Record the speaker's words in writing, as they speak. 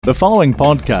The following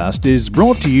podcast is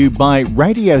brought to you by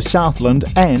Radio Southland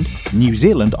and New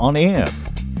Zealand On Air.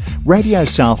 Radio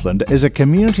Southland is a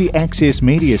community access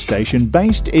media station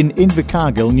based in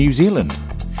Invercargill, New Zealand.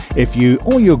 If you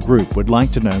or your group would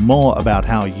like to know more about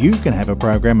how you can have a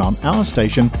program on our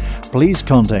station, please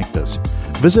contact us.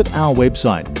 Visit our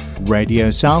website,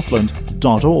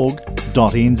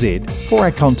 radiosouthland.org.nz, for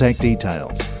our contact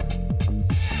details.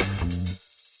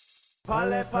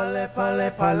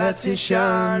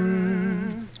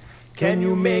 Politician, can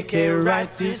you make a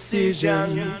right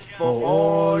decision for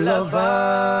all of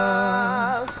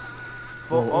us?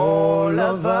 For all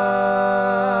of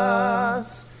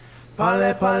us.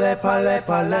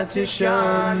 Politician,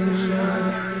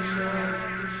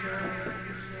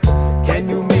 can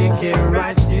you make a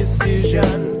right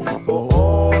decision for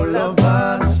all of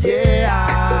us?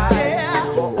 Yeah,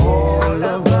 for all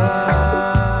of us.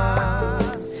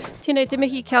 Tēnei te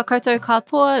mihi kia koutou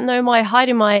katoa, no mai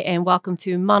haere mai, and welcome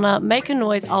to Mana Make a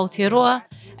Noise Aotearoa,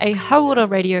 a hauora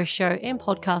radio show and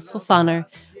podcast for whānau,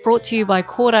 brought to you by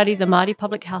Kōrari, the Māori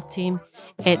Public Health Team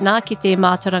at Ngā Kite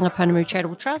Mātauranga Pounamu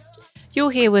Charitable Trust.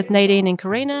 You're here with Nadine and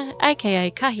Karina,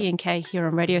 aka Kahi and Kay, here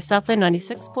on Radio Southland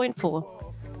 96.4.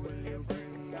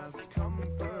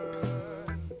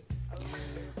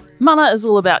 Mana is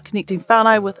all about connecting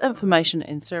whānau with information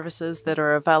and services that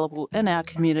are available in our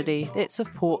community that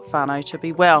support whānau to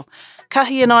be well.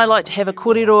 Kahi and I like to have a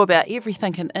kōrero about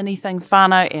everything and anything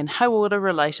whānau and hauora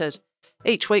related.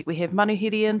 Each week we have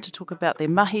manuhiri in to talk about their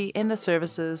mahi and the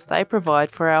services they provide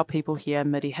for our people here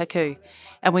in Mirihiku.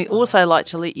 And we also like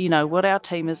to let you know what our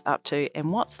team is up to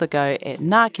and what's the go at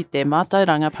Ngā Kite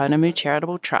Mātauranga Pounamu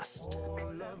Charitable Trust.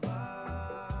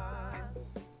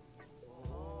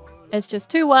 It's just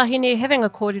two wahine having a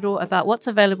kōrero about what's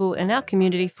available in our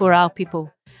community for our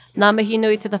people. Ngā mihi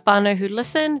nui to the whānau who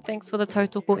listen, thanks for the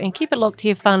tautoko, and keep it locked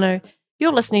here whānau.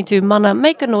 You're listening to Mana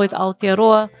Make a Noise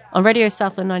Aotearoa on Radio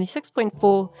Southland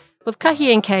 96.4 with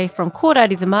Kahi and Kay from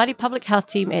Kōrari, the Māori Public Health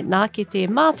Team at Ngā Kite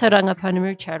Mātauranga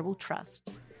Pounamu Charitable Trust.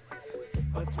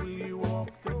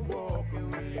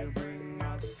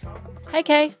 Hey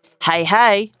Kay. Hey,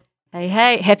 hey. Hey,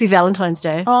 hey. Happy Valentine's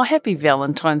Day. Oh, happy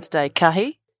Valentine's Day,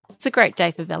 Kahi. It's a great day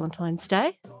for Valentine's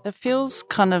Day. It feels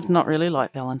kind of not really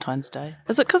like Valentine's Day.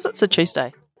 Is it because it's a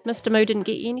Tuesday? Mr. Moo didn't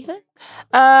get you anything?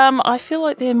 I feel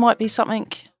like there might be something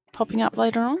popping up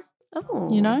later on.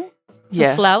 Oh. You know?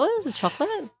 Some flowers, a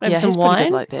chocolate, maybe some he's wine. pretty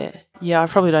good like that. Yeah, I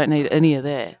probably don't need any of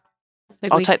that.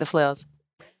 Maybe I'll take the flowers.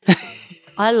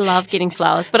 I love getting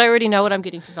flowers, but I already know what I'm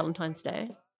getting for Valentine's Day.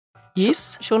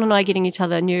 Yes? Sean and I are getting each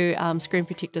other new screen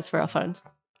protectors for our phones.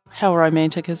 How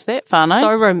romantic is that, whānau?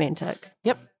 So romantic.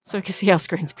 Yep. So we can see our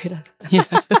screens better. Yeah.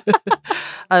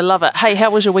 I love it. Hey, how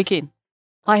was your weekend?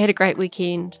 I had a great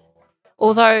weekend.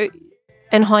 Although,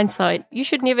 in hindsight, you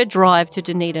should never drive to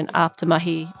Dunedin after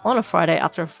mahi on a Friday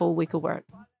after a full week of work.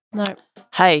 No.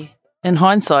 Hey, in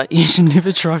hindsight, you should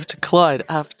never drive to Clyde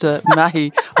after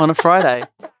mahi on a Friday.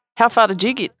 How far did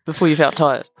you get before you felt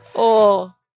tired?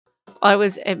 Oh, I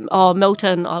was at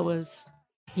Milton. I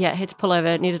had to pull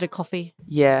over, needed a coffee.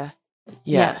 Yeah.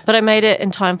 But I made it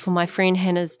in time for my friend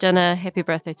Hannah's dinner. Happy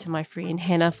birthday to my friend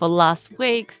Hannah for last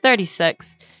week,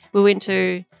 36. We went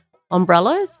to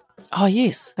Umbrellas. Oh,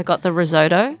 yes. I got the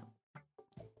risotto.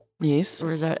 Yes.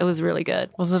 It was really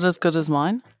good. Was it as good as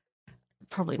mine?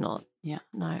 Probably not. Yeah.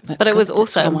 No. That's but it good. was That's what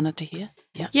awesome. I wanted to hear.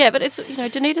 Yeah. Yeah, but it's,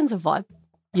 Dunedin's a vibe.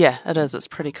 Yeah, it is. It's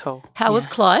pretty cool. How was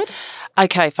Clyde?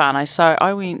 Okay, whānau. So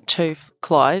I went to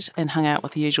Clyde and hung out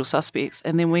with the usual suspects,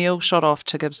 and then we all shot off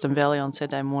to Gibbston Valley on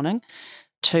Saturday morning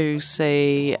to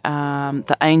see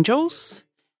the Angels,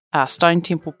 Stone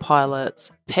Temple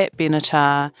Pilots, Pat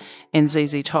Benatar, and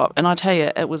ZZ Top. And I tell you,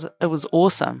 it was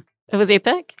awesome. It was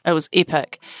epic? It was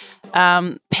epic.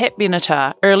 Pat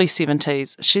Benatar, early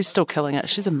 70s, she's still killing it.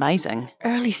 She's amazing.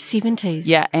 Early 70s?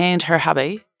 Yeah, and her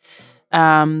hubby.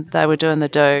 They were doing the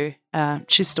do.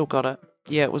 She's still got it.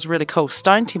 Yeah, it was really cool.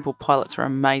 Stone Temple Pilots were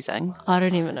amazing. I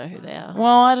don't even know who they are.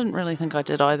 Well, I didn't really think I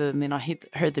did either. And then I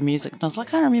heard the music and I was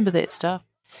like, I remember that stuff.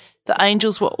 The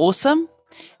Angels were awesome.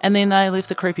 And then they left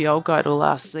the creepy old guy to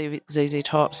last, ZZ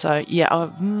Top. So, yeah.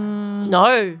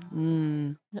 No.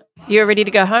 You're ready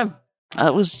to go home?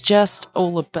 It was just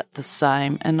all a bit the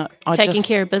same. And Taking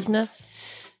care of business?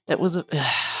 It was,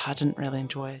 I didn't really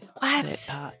enjoy What? that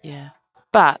part, yeah.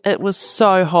 But it was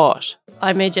so hot.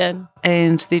 I imagine.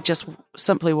 And there just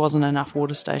simply wasn't enough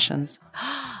water stations.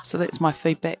 So that's my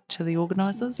feedback to the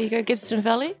organisers. There you go, Gibbston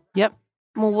Valley. Yep.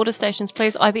 More water stations,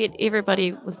 please. I bet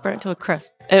everybody was burnt to a crisp.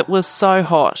 It was so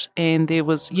hot, and there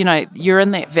was, you're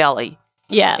in that valley.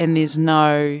 Yeah. And there's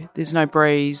no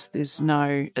breeze,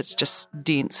 it's just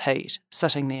dense heat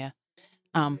sitting there.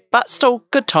 But still,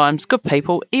 good times, good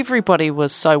people. Everybody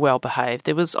was so well behaved.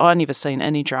 I never seen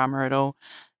any drama at all.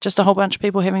 Just a whole bunch of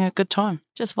people having a good time.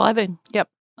 Just vibing. Yep.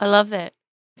 I love that.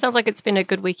 Sounds like it's been a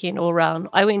good weekend all round.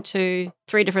 I went to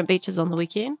 3 different beaches on the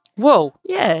weekend. Whoa.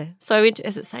 Yeah. So I went to,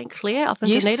 is it St. Clair up in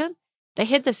Yes. Dunedin? They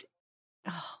had this,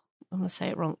 I'm going to say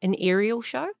it wrong, an aerial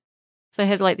show. So they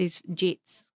had like these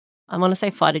jets. I want to say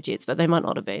fighter jets, but they might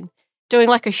not have been. Doing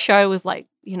like a show with like,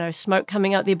 smoke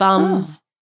coming out their bums,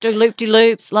 doing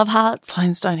loop-de-loops, love hearts.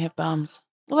 Planes don't have bums.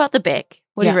 What about the back?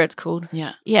 Whatever it's called.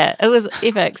 Yeah. Yeah, it was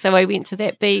epic. So I went to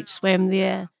that beach, swam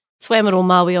there, swam at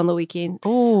Maui on the weekend.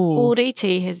 Ooh.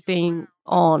 Oriti has been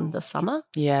on this summer.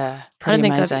 Yeah, I don't pretty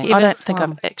think I've amazing. ever I don't think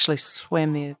swum. I've actually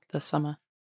swam there this summer.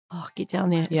 Oh, get down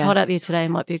there. It's Yeah. hot out there today.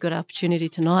 Might be a good opportunity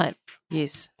tonight.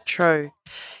 Yes, true.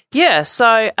 Yeah,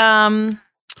 so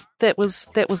that was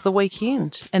the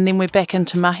weekend. And then we're back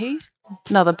into mahi.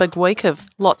 Another big week of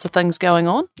lots of things going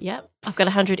on. Yep. I've got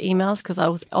 100 emails because I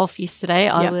was off yesterday.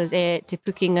 I Yep. was at Te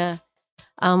Pukenga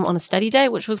on a study day,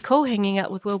 which was cool, hanging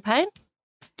out with Will Payne.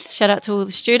 Shout out to all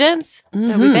the students.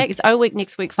 They'll be back. It's O week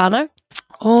next week, whānau.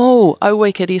 Oh,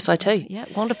 week at SIT. Yeah,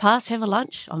 wander past, have a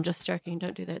lunch. I'm just joking.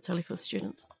 Don't do that. It's only for the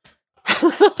students.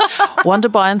 Wander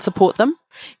by and support them.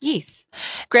 Yes.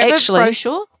 Grab Actually- a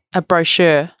brochure. A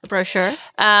brochure. A brochure.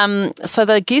 So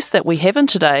the guest that we have in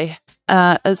today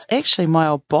is actually my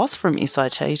old boss from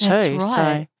SIT too. That's right.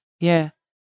 So, yeah,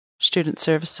 student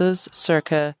services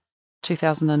circa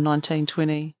 2019,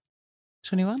 20,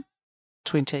 21?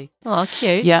 20. Oh,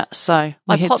 cute. Yeah, so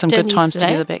we I had popped some in good times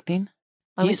yesterday. together back then.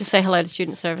 I went Yes. to say hello to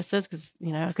student services because,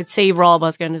 I could see Rob. I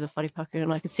was going to the wharipaku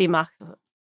and I could see Mark. I thought,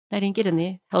 they didn't get in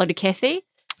there. Hello to Kathy.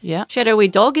 Yeah. She had her wee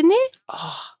dog in there.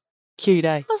 Oh, cute,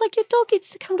 eh? I was like, your dog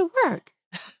gets to come to work.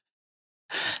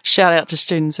 Shout out to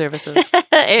student services.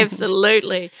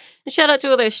 Absolutely. And shout out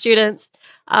to all those students.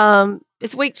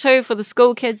 It's week 2 for the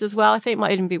school kids as well. I think it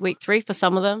might even be week 3 for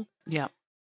some of them. Yeah.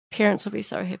 Parents will be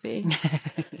so happy.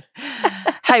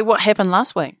 Hey, what happened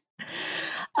last week?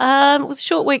 It was a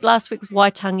short week last week with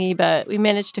Waitangi, but we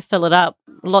managed to fill it up.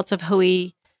 Lots of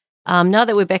hui. Now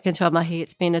that we're back into our mahi,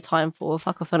 it's been a time for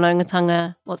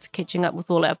whakawhanaungatanga, lots of catching up with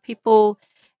all our people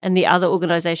and the other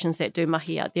organisations that do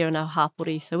mahi out there in our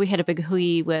hapori. So we had a big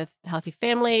hui with Healthy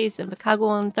Families in Chicago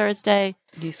on Thursday.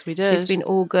 Yes, we did. She's been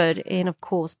all good. And, of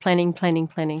course, planning for Te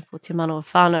Manawa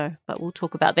Whānau. But we'll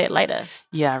talk about that later.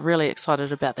 Yeah, really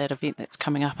excited about that event that's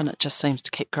coming up, and it just seems to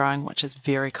keep growing, which is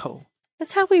very cool.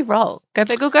 That's how we roll. Go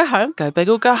big or go home. Go big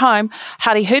or go home.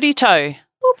 Hari huri tau.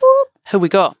 Boop, boop. Who we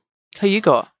got? Who you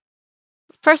got?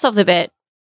 First off the bat,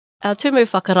 our Tumu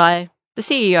Whakarai, the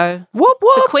CEO, Whoop, the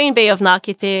whoop. Queen Bee of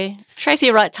Ngākete,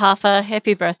 Tracy Wright Tafa.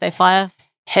 Happy birthday, Fire.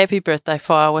 Happy birthday,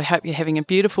 Fire. We hope you're having a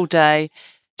beautiful day,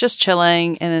 just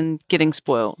chilling and getting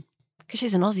spoiled. Because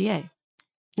she's an Aussie, eh?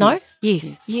 No?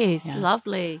 Yes. Yes. Yeah.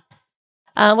 Lovely.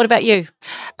 What about you?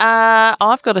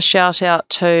 I've got a shout out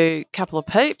to a couple of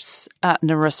peeps,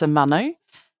 Narissa Manu.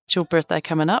 It's your birthday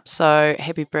coming up, so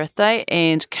happy birthday.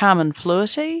 And Carmen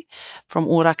Fluity from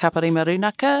Ora Kapari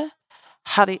Marunaka.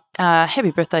 Happy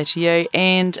birthday to you.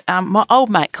 And my old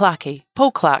mate Clarky,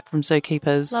 Paul Clark from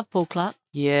Zookeepers. Love Paul Clark.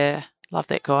 Yeah, love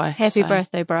that guy. Happy So,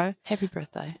 birthday, bro. Happy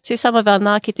birthday. To some of our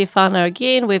Ngākete whānau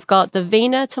again, we've got the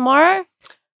Vina tomorrow.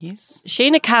 Yes.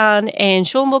 Sheena Khan and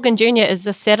Sean Morgan Jr. is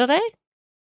this Saturday.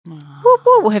 Oh, Whoop,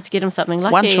 whoop. We'll have to get him something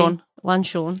lucky. One Sean. One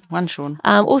Sean. one Sean.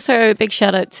 Also, a big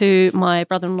shout out to my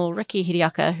brother-in-law, Ricky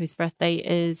Hiriaka, whose birthday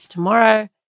is tomorrow.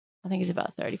 I think he's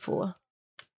about 34.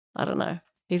 I don't know.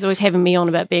 He's always having me on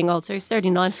about being old, so he's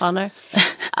 39, whānau.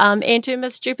 And to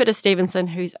Miss Jupiter Stevenson,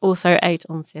 who's also 8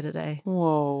 on Saturday.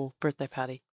 Whoa, birthday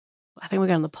party. I think we're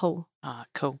going to the pool. Ah,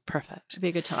 cool. Perfect. Should be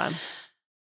a good time.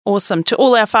 Awesome. To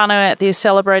all our whānau out there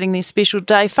celebrating their special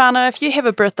day, whānau, if you have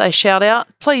a birthday shout out,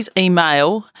 please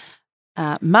email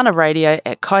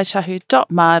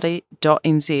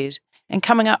manaradio@kaitahu.māori.nz. And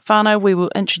coming up, whānau, we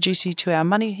will introduce you to our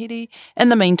manihiri. In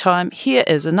the meantime, here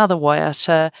is another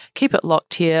waiata. Keep it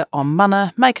locked here on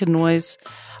Mana, Make a Noise,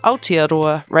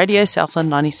 Aotearoa, Radio Southland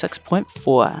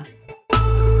 96.4.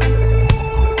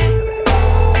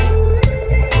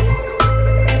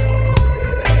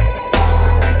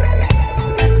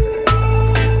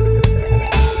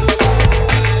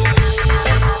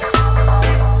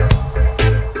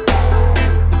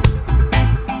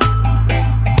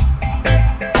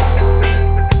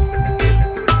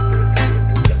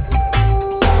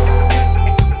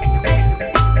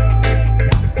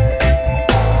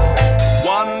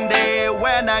 One day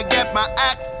when I get my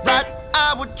act right,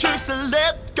 I would choose to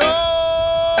let go.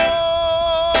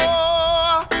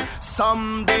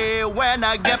 Someday when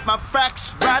I get my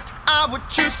facts right, I would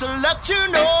choose to let you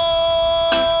know.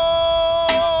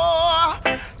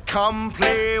 come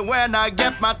play when I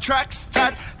get my tracks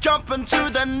tight, jumping to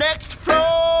the next floor.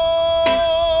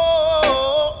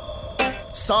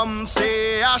 Some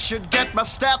say I should get my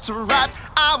stats right,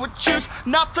 I would choose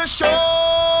not to show.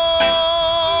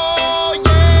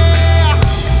 Yeah.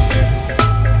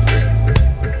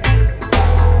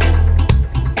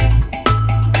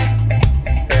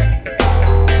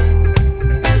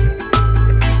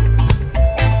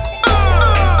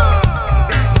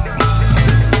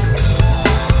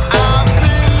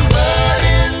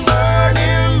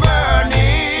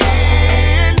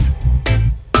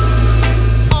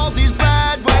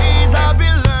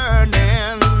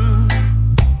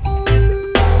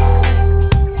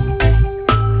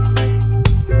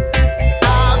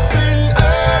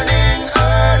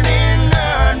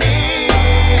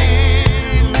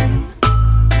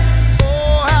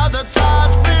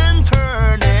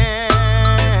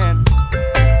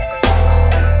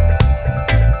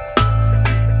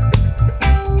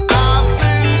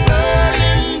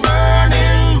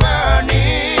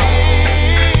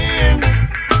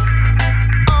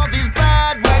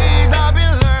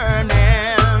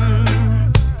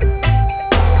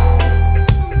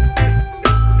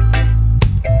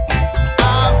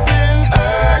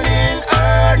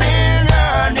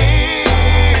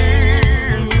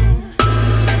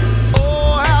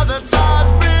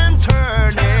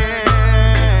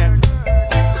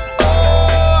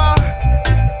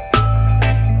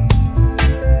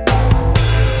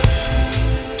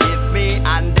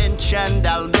 And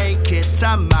I'll make it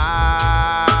a mile.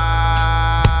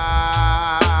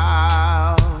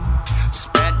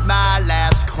 Spent my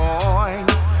last coin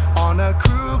on a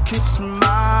crooked smile.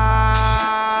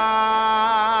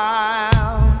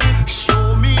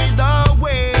 Show me the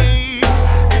way.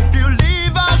 If you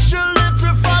leave, I shall live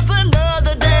to fight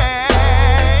another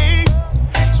day.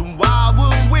 So why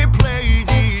would we play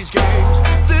these games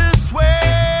this way?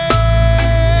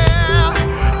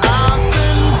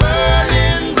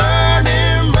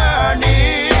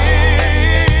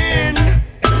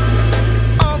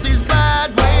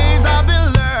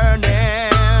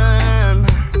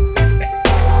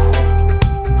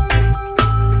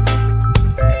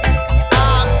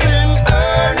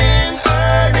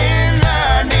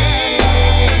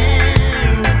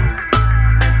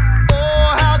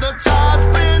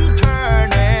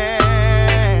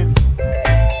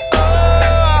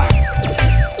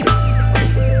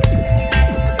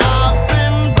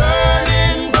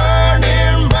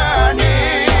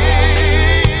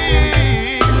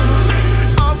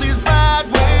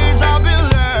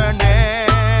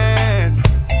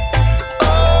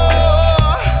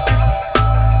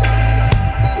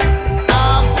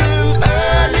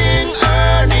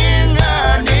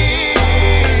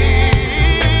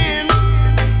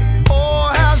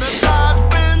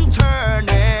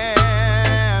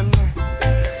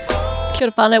 Kia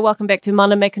ora whanau, welcome back to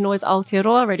Mana Make a Noise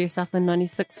Aotearoa, Radio Southland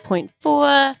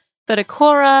 96.4. Bit of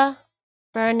Kora,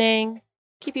 burning,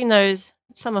 keeping those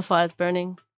summer fires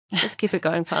burning. Let's keep it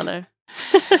going, whanau.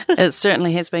 It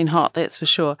certainly has been hot, that's for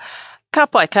sure. Ka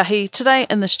pai kahi, today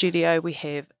in the studio we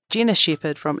have Jenna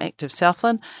Shepherd from Active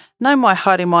Southland. Nau mai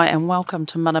haere mai and welcome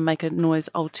to Mana Make a Noise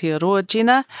Aotearoa,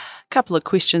 Jenna. Couple of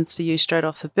questions for you straight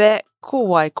off the bat. Ko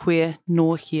wai koe,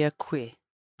 no hia koe?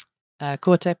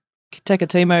 Ko Teka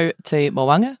Timo te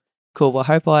Moanga, ko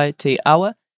Wahaupai te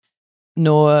Awa,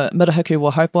 no Mirahuku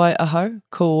Wahaupai aho,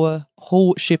 ko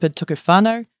Hall Shepherd tuku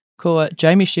whānau, ko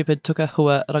Jamie Shepherd tuku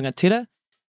hua rangatira,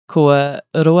 ko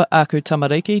Rua Aku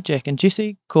Tamariki, Jack and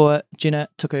Jesse, ko Jenna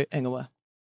tuku ingawa.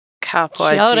 Ka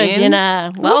pai, Kia ora, Jen.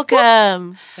 Jenna.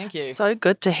 Welcome. Thank you. So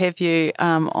good to have you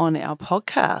on our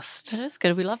podcast. It is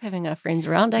good. We love having our friends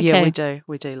around. Okay. Yeah, we do.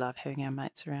 We do love having our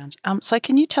mates around. So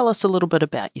can you tell us a little bit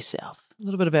about yourself? A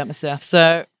little bit about myself.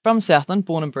 So, from Southland,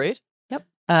 born and bred. Yep.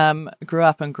 Grew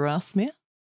up in Grasmere.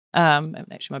 And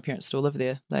actually, my parents still live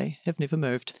there. They have never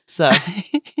moved. So,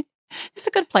 It's a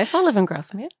good place. I live in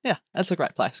Grasmere. yeah, it's a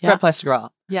great place. Yeah. Great place to grow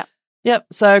up. Yeah. Yep.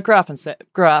 So, grew up in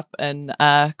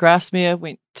Grasmere.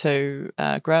 Went to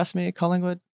Grasmere,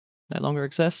 Collingwood. No longer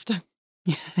exist.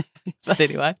 But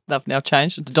anyway, they've now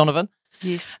changed into Donovan.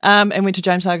 Yes. And went to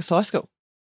James Hargest High School.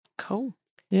 Cool.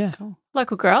 Yeah. Cool.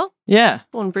 Local girl, Yeah.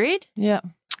 born and bred. Yeah.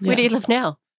 Where do you live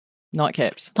now?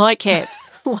 Nightcaps. Nightcaps.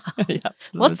 Wow. Yeah.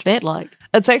 What's that like?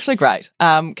 It's actually great.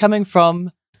 Coming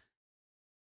from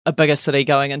a bigger city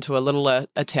going into a little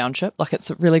a township, like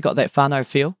it's really got that whānau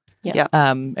feel. Yeah.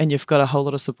 And you've got a whole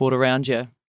lot of support around you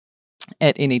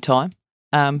at any time.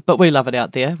 But we love it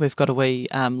out there. We've got a wee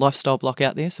lifestyle block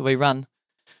out there, so we run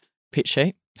pet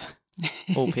sheep,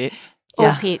 all pets. All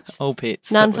Yeah. pets. All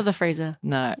pets. None for the freezer.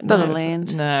 No. Bit of no,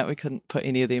 land. No, we couldn't put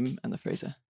any of them in the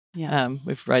freezer. Yeah.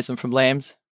 We've raised them from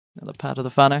lambs, another part of the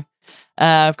whānau.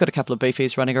 I've got a couple of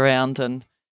beefies running around and,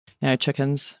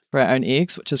 chickens for our own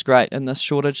eggs, which is great in this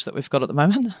shortage that we've got at the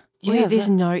moment. Yeah, there's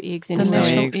the, no eggs the anymore.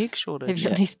 national eggs. egg Have shortage. you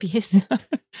got any spares?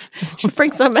 Should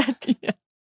bring some in.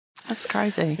 That's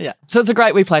crazy. Yeah. So it's a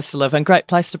great wee place to live and great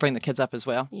place to bring the kids up as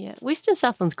well. Yeah, Western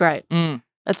Southland's great.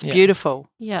 It's Yeah. beautiful.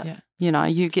 Yeah. Yeah.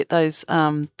 You get those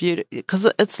beauty because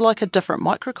it's like a different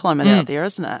microclimate out there,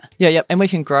 isn't it? Yeah, and we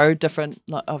can grow different.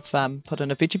 Like, I've put in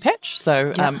a veggie patch,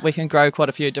 so we can grow quite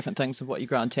a few different things of what you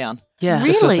grow in town. Yeah. Really?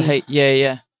 Just with the heat.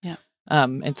 Yeah.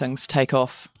 And things take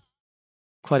off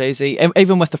quite easy. And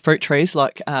even with the fruit trees,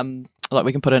 like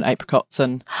we can put in apricots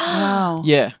and Wow.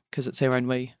 because it's our own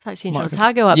wee. It's like Central Micro-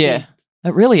 Otago up Yeah, there.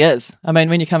 it really is. I mean,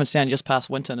 when you come into town, you just past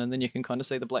Winton, and then you can kind of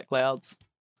see the black clouds.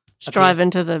 Just drive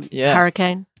into the Yeah.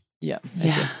 hurricane. Yeah,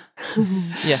 Yeah.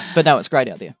 yeah. But no, it's great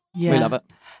out there. Yeah. We love it.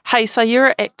 Hey, so you're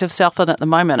at Active Southland at the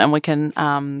moment, and we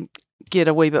can get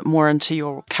a wee bit more into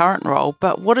your current role.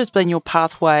 But what has been your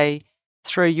pathway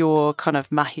through your kind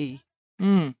of mahi?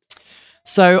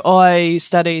 So I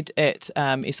studied at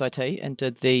SIT and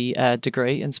did the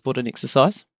degree in sport and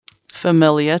exercise.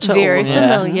 Familiar to Very all of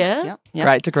familiar. Yep. Yep.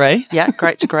 Great degree. Yeah,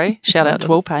 great degree. Shout out to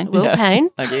Will Payne. Will Yeah. Payne.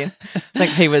 Again, I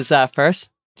think he was first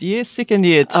year, second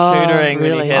year Oh, tutoring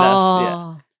when really? he had us.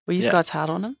 Oh, Were you Yeah. guys hard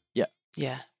on him? Yeah.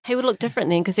 Yeah. he would look different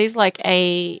then because he's like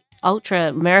a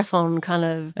ultra marathon kind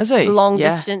of Is he? long Yeah.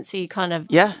 distancey kind of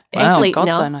Yeah. Wow. athlete now.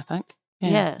 Godzone, I think.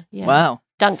 Yeah. Wow.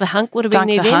 Dunk the Hunk would have Dunk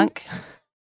been the there then. hunk.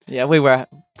 Yeah, we were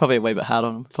probably a wee bit hard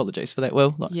on him. Apologies for that,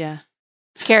 Will. Like, Yeah.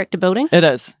 It's character building, it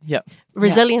is. Yep.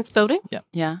 resilience building. Yeah.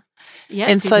 Yeah.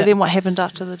 And so then what happened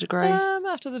after the degree?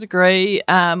 After the degree,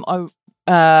 I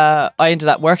ended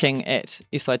up working at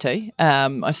SIT.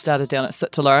 I started down at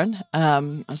Sitaloran.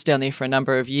 I was down there for a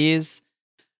number of years.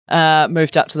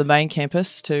 Moved up to the main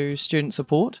campus to student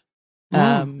support,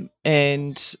 and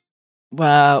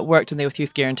worked in there with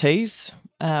Youth Guarantees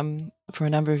for a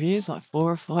number of years, like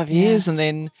 4 or 5 years, and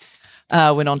then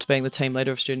went on to being the team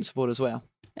leader of student support as well.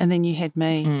 And then you had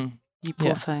me. Mm. You poor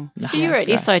Yeah. thing. So you were at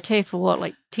That's SIT for what,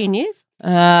 like 10 years?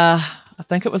 I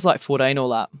think it was like 14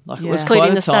 all up. Like it was Yeah. quite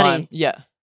Including a the study. time.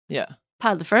 Yeah,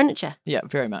 Part of the furniture.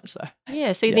 very much so.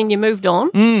 Yeah. So Yeah. then you moved on.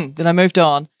 Then I moved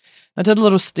on. I did a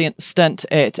little stint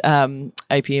at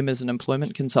APM as an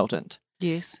employment consultant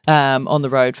Yes. on the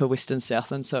road for Western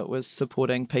Southland. So it was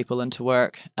supporting people into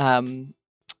work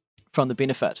from the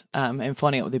benefit and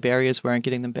finding out what their barriers were and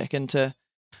getting them back into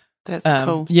That's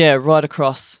cool. Yeah, right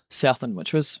across Southland,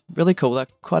 which was really cool. They're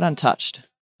quite untouched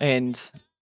and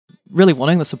really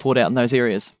wanting the support out in those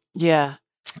areas. Yeah.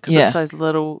 Because Yeah. it's those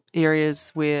little areas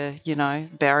where,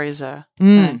 barriers are.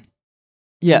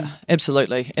 Yeah,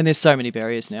 absolutely. And there's so many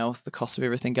barriers now with the cost of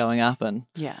everything going up and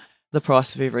Yeah. the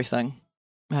price of everything.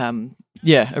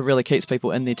 It really keeps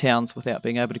people in their towns without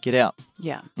being able to get out.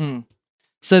 Yeah.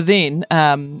 So then,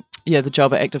 the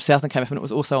job at Active Southland came up and it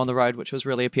was also on the road, which was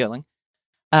really appealing.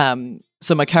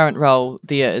 So my current role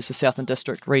there is the Southland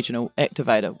District Regional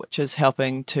Activator, which is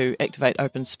helping to activate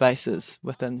open spaces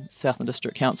within Southland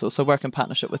District Council. So work in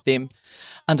partnership with them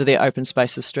under their open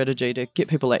spaces strategy to get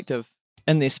people active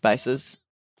in their spaces,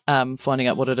 finding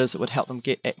out what it is that would help them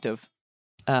get active,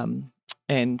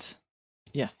 and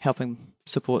helping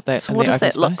support that. So in what their does open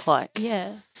that look space. Yeah.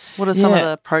 like? What are some of Yeah.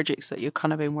 the projects that you've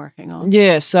kind of been working on?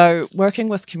 Yeah, so working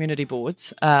with community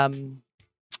boards and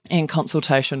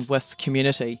consultation with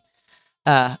community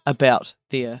about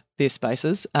their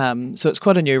spaces. So it's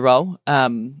quite a new role,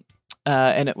 and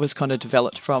it was kind of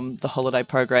developed from the holiday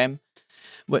program,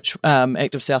 which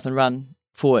Active Southland run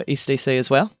for SDC as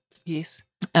well, Yes.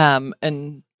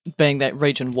 and being that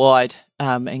region wide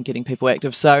and getting people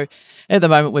active. So at the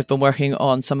moment we've been working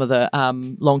on some of the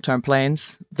long-term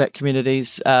plans that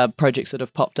communities, projects that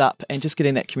have popped up, and just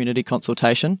getting that community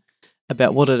consultation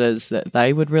about what it is that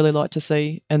they would really like to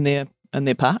see in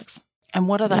their parks. And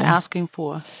what are they asking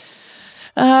for?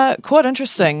 Quite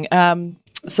interesting.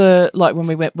 So like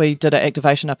when we did an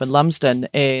activation up in Lumsden,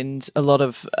 and a lot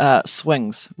of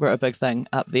swings were a big thing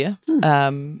up there.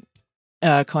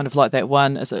 Kind of like that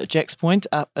one, is it Jack's Point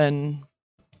up in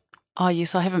Oh,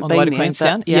 yes, I haven't on the been way to there.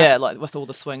 Queenstown? but Yeah, like with all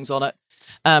the swings on it.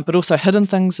 But also hidden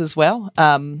things as well.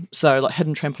 So like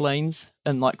hidden trampolines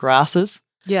and like grasses.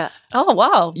 Yeah. Oh,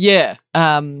 wow. Yeah.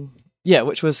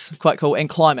 Which was quite cool. And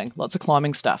climbing, lots of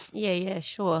climbing stuff. Yeah,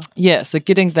 sure. Yeah, so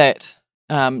getting that,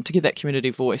 to get that community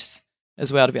voice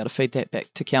as well, to be able to feed that back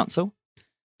to council.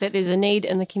 That there's a need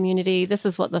in the community. This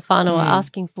is what the whānau are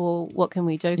asking for. What can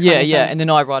we do? kind Yeah, of yeah. thing. And then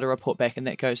I write a report back, and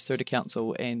that goes through to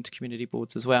council and community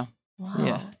boards as well. Wow.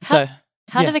 Yeah. How So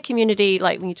do yeah. the community,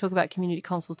 like when you talk about community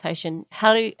consultation,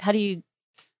 how do you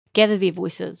gather their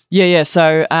voices? Yeah.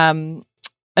 So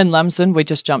in Lumsden, we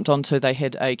just jumped onto, they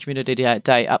had a community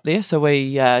day up there. So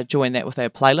we joined that with our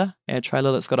trailer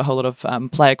that's got a whole lot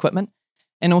of play equipment,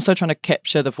 and also trying to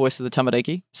capture the voice of the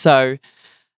tamariki. So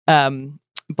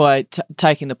by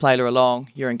taking the playler along,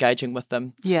 you're engaging with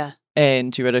them. Yeah.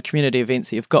 And you're at a community event,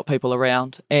 so you've got people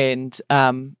around, and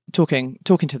talking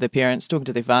to their parents, talking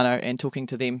to their whānau, and talking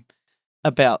to them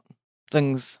about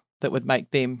things that would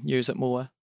make them use it more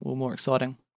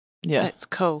exciting. Yeah. That's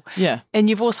cool. Yeah. And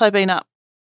you've also been up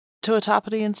to a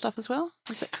tapiri and stuff as well,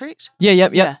 is that correct? Yeah,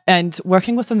 yep. Yeah. And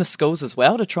working within the schools as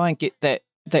well to try and get that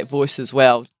voice as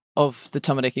well of the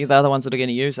tamariki, the other ones that are going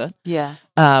to use it, Yeah.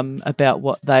 about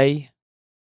what they,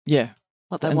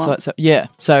 What they and want.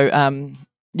 so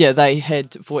they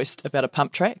had voiced about a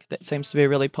pump track. That seems to be a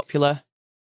really popular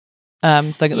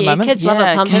thing at the moment. Kids love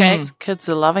a pump track. Kids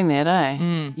are loving that, eh?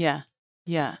 Mm. Yeah.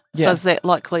 Yeah. So is that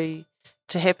likely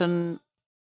to happen?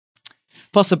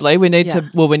 Possibly. We need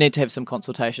Yeah. to have some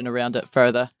consultation around it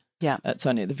further. Yeah. It's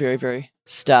only at the very, very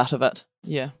start of it.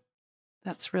 Yeah.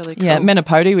 That's really cool. Yeah.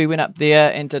 Manapoti, we went up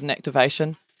there and did an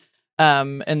activation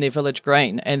in their village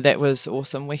green, and that was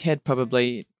awesome. We had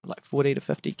probably like 40 to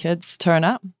 50 kids turn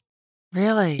up.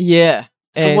 Really? Yeah.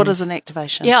 So what And- is an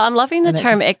activation? Yeah, I'm loving the And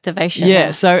term activation.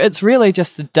 Yeah, so it's really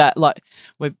just like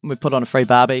we put on a free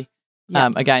Barbie. Yeah.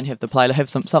 Again, have the player have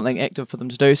something active for them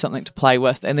to do, something to play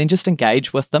with, and then just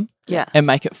engage with them Yeah. and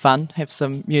make it fun. Have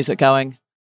some music going.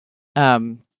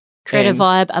 Create a and-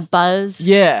 vibe, a buzz.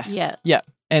 Yeah, Yeah.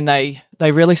 and they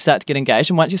really start to get engaged.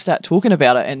 And once you start talking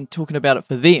about it and talking about it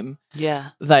for them,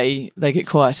 Yeah. they get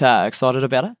quite excited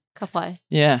about it. Ka pai.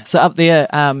 Yeah. So up there,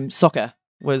 soccer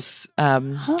was,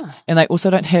 Huh. and they also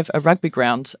don't have a rugby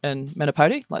ground in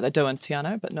Manapoti like they do in Te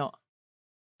Anau, but not.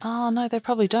 Oh, no, they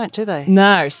probably don't, do they?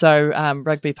 No, so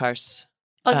rugby posts.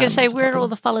 I was going to say, it's where are popular. all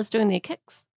the fellas doing their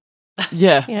kicks?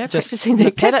 Yeah, You know, just practicing their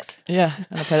paddock. kicks. yeah,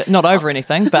 and a paddock. Not over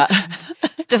anything, but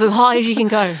Just as high as you can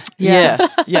go. yeah.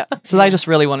 So they just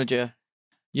really wanted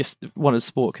wanted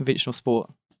sport, conventional sport.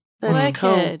 That's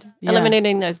cool. Wicked. Yeah.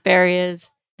 Eliminating those barriers.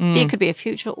 Mm. There could be a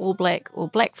future All Black or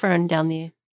Black Fern down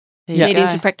there There you needing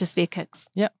go. to practice their kicks.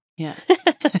 Yeah. Yeah,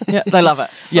 they love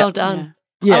it. Yeah, Well done.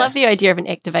 yeah. I love the idea of an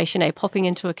activation, popping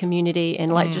into a community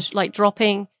and just like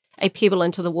dropping a pebble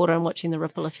into the water and watching the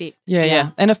ripple effect.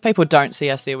 Yeah. And if people don't see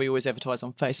us there, we always advertise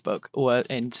on Facebook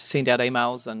and send out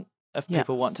emails. And if Yeah.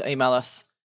 people want to email us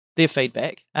their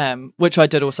feedback, which I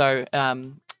did also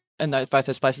in both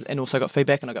those places, and also got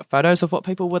feedback and I got photos of what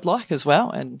people would like as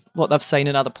well and what they've seen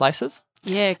in other places.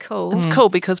 Yeah, cool. It's cool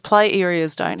because play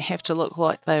areas don't have to look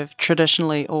like they've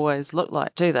traditionally always looked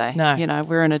like, do they? No. You know,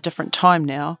 we're in a different time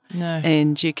now No.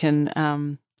 and you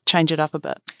can change it up a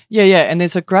bit. Yeah, and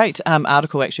there's a great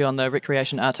article actually on the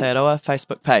Recreation Aotearoa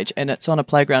Facebook page, and it's on a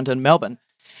playground in Melbourne,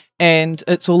 and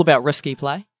it's all about risky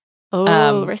play.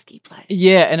 Oh, risky play.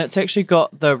 Yeah, and it's actually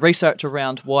got the research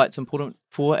around why it's important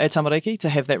for our tamariki to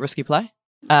have that risky play.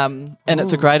 And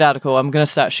it's a great article. I'm going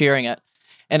to start sharing it.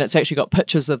 And it's actually got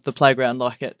pictures of the playground,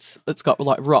 like it's got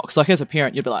like rocks. Like as a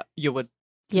parent, you'd be like, you would,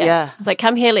 Yeah. Yeah. It's like,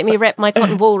 come here, let me wrap my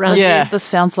cotton wool around Yeah. This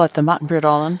sounds like the Mutton Bread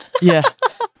Island. yeah,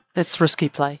 That's risky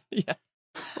play.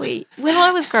 When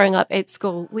I was growing up at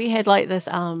school, we had like this,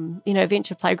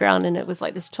 venture playground, and it was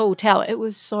like this tall tower. It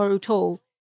was so tall.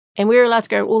 And we were allowed to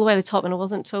go all the way to the top, and it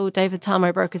wasn't until David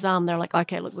Tamo broke his arm, they were like,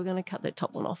 okay, look, we're going to cut that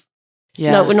top one off.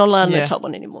 Yeah. No, we're not allowed on Yeah. the top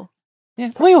one anymore.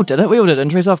 yeah. We all did it. We all did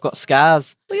injuries. I've got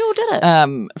scars We all did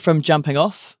it. from jumping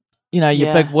off. You know, your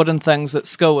Yeah. big wooden things at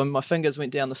school, and my fingers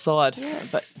went down the side. Yeah.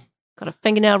 But Got a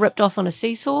fingernail ripped off on a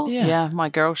seesaw. yeah, My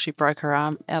girl, she broke her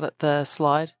arm out at the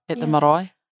slide at the Yeah.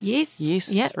 marae. Yes.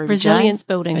 Yes, Yeah. Ruby Resilience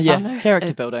building. yeah, whānau.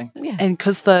 character building. Yeah. And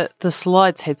because the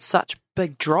slides had such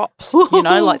big drops, you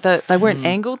know, like they weren't Mm.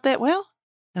 angled that well.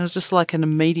 And it was just like an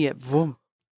immediate vroom.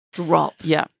 Drop.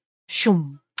 Yeah.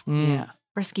 Shum. Mm. Yeah.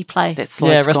 Risky play. That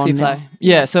slide's Yeah, risky gone play. now.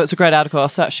 Yeah, so it's a great article. I'll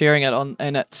start sharing it on,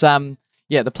 and it's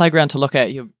the playground to look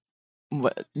at. You'd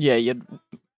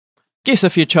guess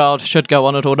if your child should go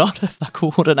on it or not if they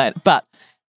coordinate. But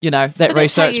you know that But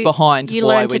that's how research behind You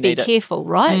why learn we to be need it, careful,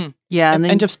 right? Mm. Yeah. And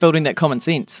then, and just building that common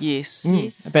sense. yes.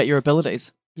 Yes. About your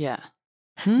abilities. Yeah.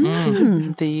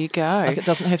 There you go. Like it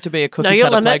doesn't have to be a Know cookie your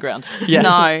cutter limits. playground. Yeah,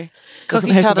 No. doesn't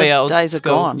Cookie have to cutter be old days are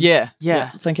school. gone.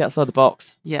 Yeah. Think outside the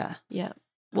box. Yeah. Yeah.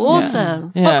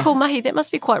 Awesome. Yeah. Oh, cool, mahi. That must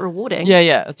be quite rewarding.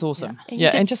 Yeah, it's awesome. And you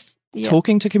Yeah, did and just yeah.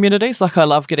 talking to communities. Like I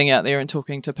love getting out there and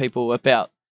talking to people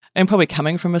about, and probably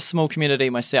coming from a small community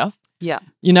myself. Yeah.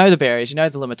 You know the barriers, you know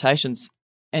the limitations,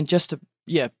 and just to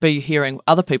be hearing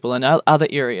other people in other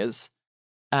areas.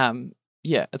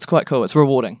 It's quite cool. It's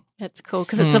rewarding. It's cool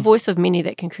because it's the voice of many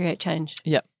that can create change.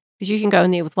 Yep. Because you can go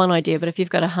in there with one idea, but if you've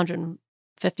got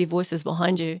 150 50 voices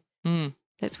behind you, Mm.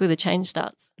 that's where the change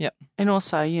starts. And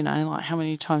also, you know, like how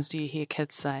many times do you hear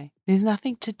kids say, "There's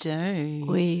nothing to do"?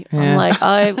 I'm Yeah. like,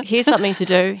 oh, here's something to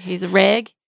do. Here's a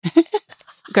rag.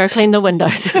 Go clean the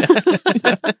windows.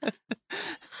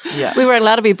 Yeah. We weren't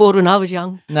allowed to be bored when I was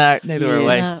young. No, neither were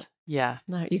we. Yes. Yeah,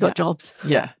 No, you got Yeah. jobs.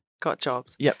 Yeah. got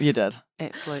jobs. Yep, you did.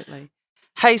 Absolutely.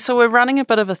 Hey, so we're running a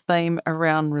bit of a theme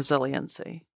around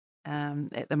resiliency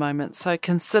at the moment. So,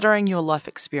 considering your life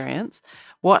experience,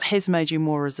 what has made you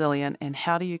more resilient and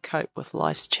how do you cope with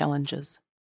life's challenges?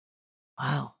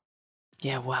 Wow.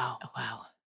 Yeah, wow. Wow.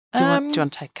 Do you want to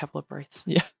take a couple of breaths?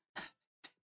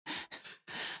 I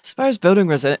suppose building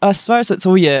resilience, I suppose it's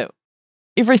all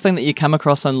everything that you come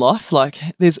across in life. Like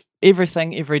there's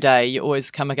everything every day. You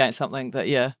always come against something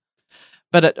that,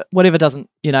 but whatever doesn't,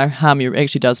 harm you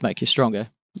actually does make you stronger.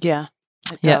 Yeah,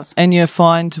 it does. And you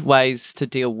find ways to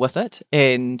deal with it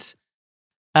and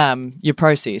your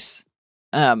process.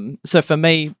 So for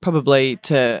me, probably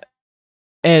to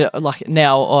add, like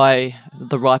now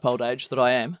the ripe old age that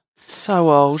I am, So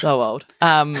old.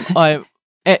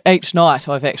 each night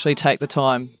I've actually take the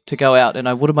time to go out and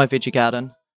I water my veggie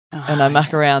garden and I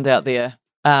muck around out there,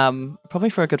 probably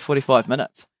for a good 45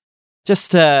 minutes,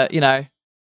 just to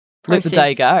let the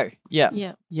day go.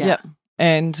 Yeah.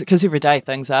 And because every day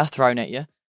things are thrown at you,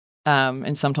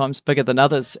 and sometimes bigger than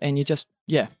others, and you just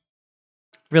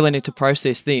really need to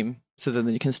process them so that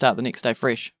then you can start the next day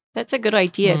fresh. That's a good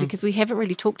idea because we haven't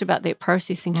really talked about that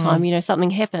processing time. Something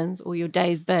happens or your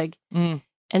day's big and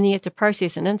then you have to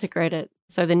process and integrate it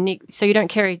so so you don't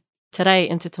carry today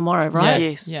into tomorrow, right?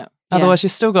 Yes. Yeah. Otherwise, you're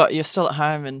still at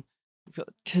home and you've got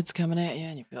kids coming at you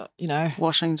and you've got,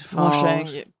 Washing to fold.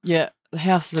 The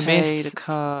house is a tea mess. to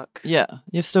cook. Yeah,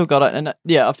 you've still got it. And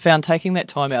I've found taking that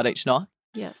time out each night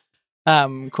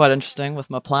quite interesting with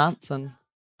my plants and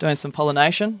doing some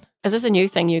pollination. Is this a new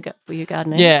thing you got for your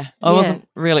gardening? Yeah, I wasn't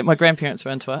really. My grandparents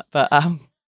were into it, but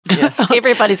yeah,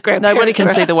 Everybody's grandparents. Nobody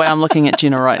can see the way I'm looking at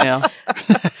Jenna right now.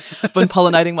 I've been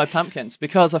pollinating my pumpkins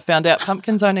because I found out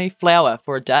pumpkins only flower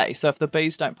for a day. So if the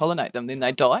bees don't pollinate them, then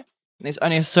they die. And there's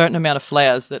only a certain amount of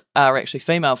flowers that are actually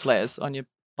female flowers on your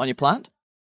plant.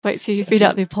 Wait, so you feed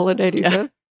out their pollinating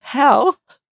them? How?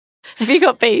 Have you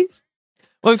got bees?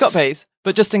 Well, we've got bees,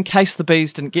 but just in case the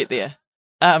bees didn't get there,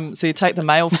 so you take the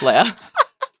male flower.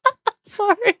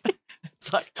 Sorry.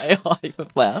 It's like a hive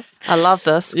of flowers. I love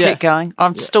this. Yeah. Keep going.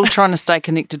 I'm still trying to stay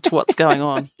connected to what's going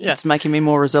on. It's making me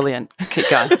more resilient. Keep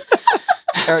going.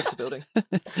 Character building.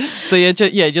 So you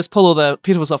just pull all the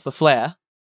petals off the flower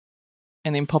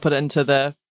and then pop it into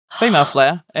the female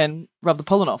flower and rub the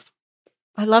pollen off.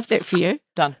 I love that for you.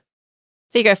 Done.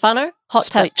 There you go, whānau. Hot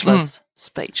tip. Speechless.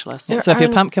 Speechless. Yeah, so if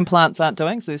your pumpkin plants aren't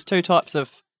doing, so there's two types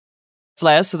of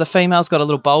flowers. So the female's got a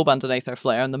little bulb underneath her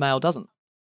flower and the male doesn't.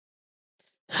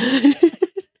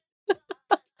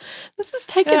 This is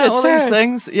taking a all turn. these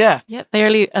things, Yep, they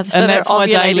really are. So and that's my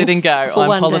day ovulating letting go. for I'm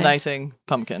one day. pollinating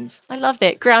pumpkins. I love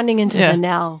that. Grounding into Yeah. the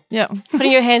now. Yeah.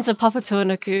 Putting your hands in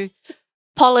papatūānuku,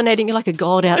 pollinating you like a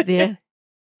god out there,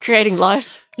 creating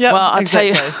life. Yeah. Well, I'll tell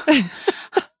you, exactly.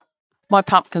 my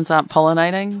pumpkins aren't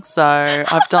pollinating, so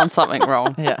I've done something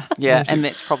wrong. Yeah. Yeah, and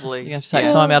that's probably... You have to take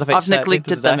time out of each I've day at the end of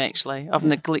neglected the them, day. actually. I've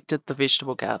neglected the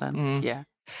vegetable garden. Yeah.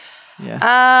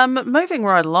 Yeah. Moving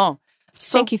right along.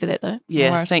 So, Thank you for that, though. Yeah,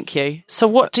 No worries. thank you. So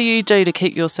what do you do to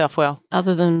keep yourself well?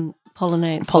 Other than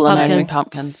pollinating Pollinating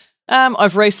pumpkins. pumpkins.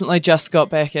 I've recently just got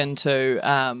back into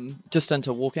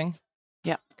walking.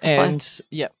 Yeah. And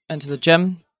into the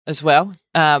gym as well.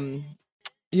 You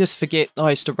just forget I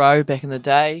used to row back in the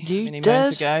day You many did?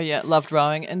 moons ago. Yeah, loved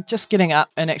rowing and just getting up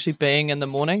and actually being in the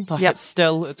morning. Like Yep.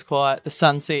 it's quiet, the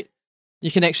sunset. You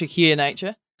can actually hear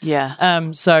nature. Yeah.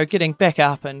 So getting back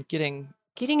up and getting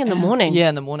Getting in the morning. Yeah,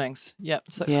 in the mornings. Yep.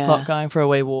 6 Yeah. o'clock going for a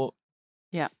wee walk.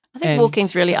 I think And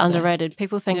walking's really Sunday. underrated.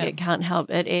 People think Yeah. it can't help.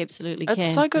 It absolutely can.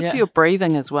 It's so good Yeah. for your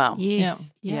breathing as well.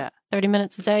 Yes. Yeah. Yeah. 30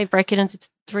 minutes a day. Break it into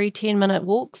 3 10-minute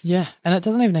walks. Yeah. And it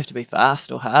doesn't even have to be fast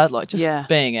or hard, like just Yeah.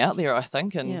 being out there, I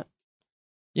think. And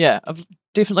Yeah. I've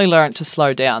definitely learned to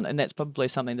slow down, and that's probably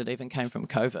something that even came from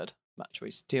COVID.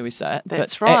 Dare we say it?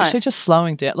 That's but right. Actually, just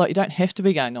slowing down. Like you don't have to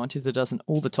be going 90 to the dozen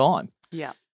all the time,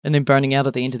 Yeah. and then burning out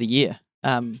at the end of the year.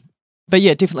 But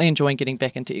yeah, definitely enjoying getting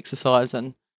back into exercise,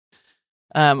 and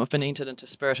I've been entered into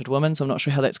Spirited Women, so I'm not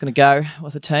sure how that's going to go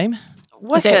with a team.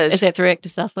 Wicked. Is that through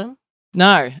Active Southland?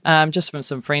 No, just from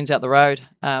some friends out the road.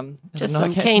 Just no,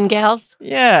 some okay, keen gals?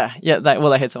 Yeah.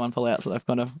 They had someone pull out, so they've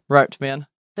kind of roped me in.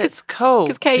 That's cool.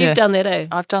 Because Kay, Yeah. you've done that, eh?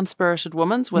 I've done Spirited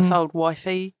Women's with Mm. old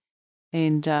wifey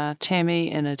and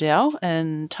Tammy and Adele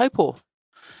in Taupo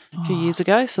a few years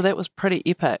ago, so that was pretty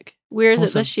epic. Where is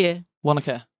Awesome. it this year?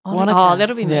 Wanaka. Oh, Wanaka.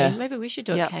 that'll be me. Yeah. Maybe we should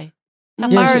do Yep. it, Kay. How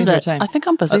Yeah, far you is should it? entertain. I think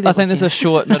I'm busy. I that think there's a weekend.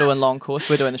 short, middle, and long course.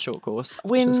 We're doing the short course.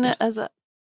 which is When good. is it?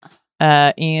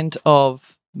 End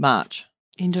of March,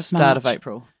 End of start of March.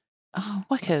 April. Oh,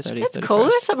 wicked. 30, That's 31st. cool.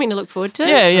 That's something to look forward to.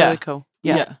 Yeah, That's yeah. really cool.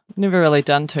 Yeah. Never really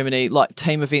done too many like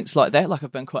team events like that. Like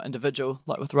I've been quite individual,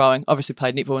 like with rowing. Obviously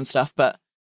played netball and stuff, but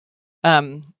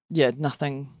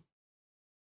nothing.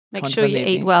 Make kind sure of an you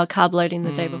eat event. well, carb loading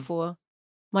the day Mm. before.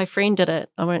 My friend did it.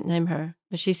 I won't name her,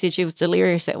 but she said she was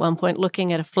delirious at one point,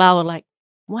 looking at a flower like,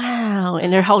 "Wow!"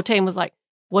 And her whole team was like,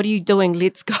 "What are you doing?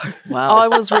 Let's go!" Wow. I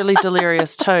was really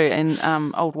delirious too, and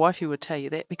old wifey would tell you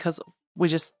that because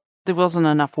there wasn't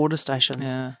enough water stations.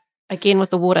 yeah. Again with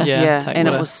the water. Yeah. take and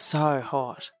water. it was so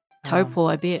hot. Taupo,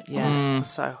 I bet. Yeah, Mm. it was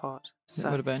so hot. That So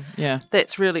would have been. Yeah.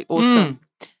 that's really awesome.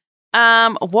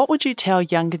 What would you tell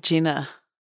younger Jenna?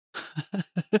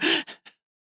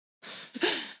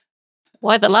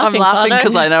 Why the I'm laughing? laughing Fano?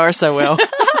 because I know her so well.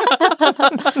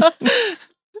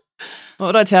 What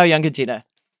would I tell younger Jenna?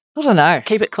 I don't know.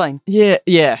 Keep it clean. Yeah.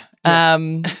 Yeah.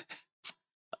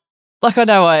 Like I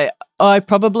know I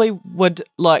probably would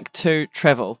like to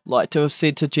travel, like to have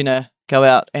said to Jenna, go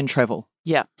out and travel.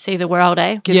 See the world,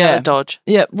 eh? Give Yeah. that a dodge.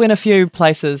 Yeah, went a few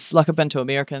places, like I've been to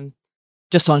America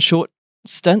just on short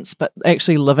stints, but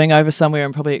actually living over somewhere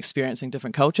and probably experiencing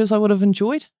different cultures I would have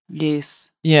enjoyed.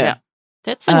 Yes. Yeah. Yeah.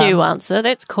 That's a new Um, answer.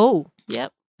 That's cool.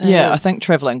 Yep. It Yeah, I is. think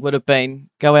traveling would have been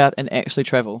go out and actually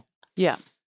travel. Yeah.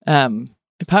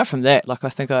 Apart from that, like I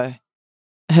think I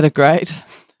had a great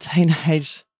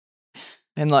teenage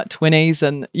and like 20s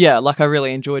and yeah, like I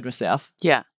really enjoyed myself.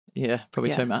 Yeah. Yeah,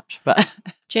 probably Yeah. too much, but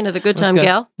Jenna, the good Let's time go.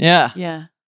 gal. yeah. Yeah.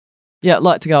 Yeah, I'd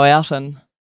like to go out and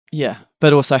yeah,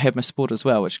 but also have my sport as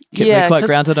well, which kept Yeah, me quite 'cause-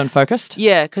 grounded and focused.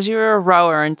 Yeah, because you were a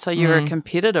rower and so you were a Mm.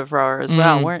 competitive rower as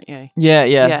well, Mm. weren't you? Yeah,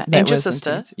 yeah. Yeah, that and your was sister?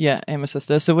 intense. Yeah, and my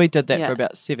sister. So we did that Yeah. for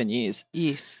about 7 years.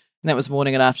 Yes. And that was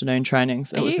morning and afternoon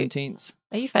trainings. It Are was you- intense.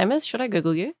 Are you famous? Should I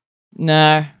Google you?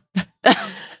 No.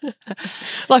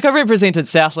 Like I represented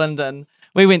Southland and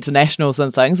we went to nationals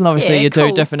and things and obviously Yeah, you do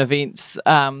cool. different events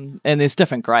and there's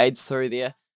different grades through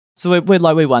there. So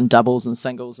we won doubles and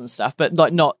singles and stuff, but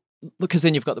like not because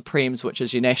then you've got the prems, which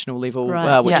is your national level,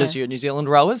 Right, which yeah. is your New Zealand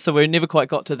rowers. So we never quite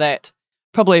got to that.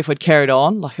 Probably if we'd carried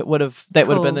on, like that would have been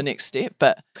Cool. the next step.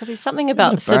 But Because there's something Bit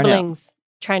about of burnout. siblings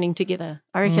training together.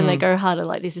 I reckon they Mm. go harder.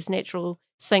 Like there's this natural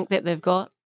sync that they've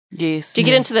got. Yes. Do you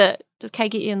get into the? Does Kay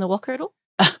get you in the walker at all?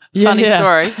 Funny Yeah.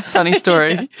 story. Funny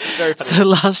story. Very funny. So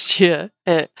last year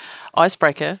at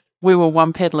Icebreaker, we were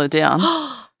one paddler down.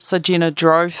 So Jenna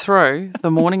drove through the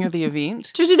morning of the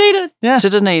event Did you need it? Yeah. to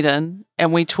Dunedin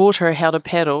and we taught her how to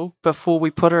paddle before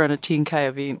we put her in a 10K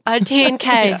event. A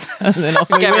 10K. And then off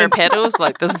we Gave her a went. paddle. It's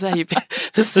like, this is how you,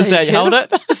 This is how you hold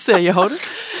paddle. it. This is how you hold it.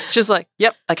 She's like,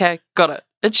 yep, okay, got it.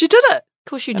 And she did it. Of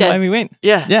course you And away did. we went.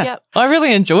 Yeah. Yeah. Yep. I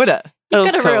really enjoyed it. It You've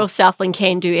was got a cool. real Southland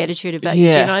can-do attitude about you,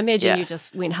 Yeah. Jen. I imagine Yeah. you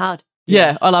just went hard.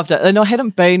 Yeah, I loved it. And I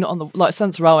hadn't been on the, like,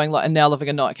 since rowing, like, and now living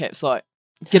in nightcaps, like,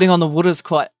 getting on the water is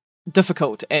quite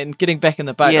difficult. And getting back in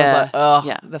the boat, I was Yeah, like, oh,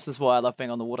 yeah. this is why I love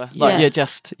being on the water. Like, Yeah.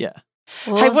 yeah.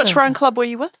 Hey, which Awesome. rowing club were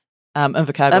you with?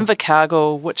 Invercargill.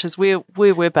 Invercargill, which is where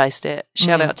we're based at.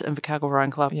 Shout Mm. out to Invercargill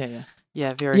Rowing Club. Yeah.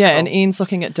 Yeah, very Yeah, cool. and Ian's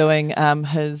looking at doing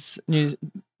his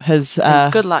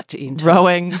And good luck to Ian. too.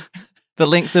 rowing the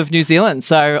length of New Zealand.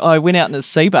 So I went out in his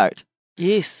seaboat.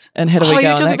 Yes. And how do we Oh, go you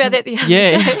were on talking about that the other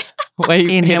Yeah. day. We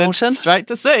Ian headed Hamilton? straight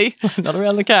to sea, not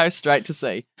around the coast, straight to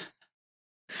sea.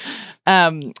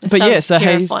 It But yeah, sounds so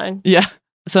terrifying. he's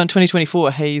So in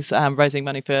 2024, he's raising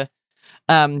money for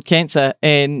cancer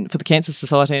and for the Cancer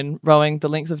Society and rowing the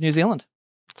length of New Zealand.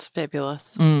 It's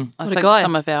fabulous. Mm. I What a think guy.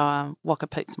 some of our Waka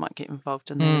peeps might get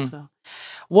involved in that Mm. as well.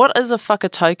 What is a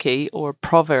whakatoki or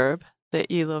proverb that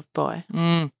you live by?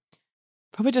 Mm.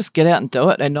 Probably just get out and do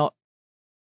it, and not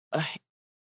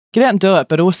get out and do it.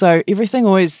 But also, everything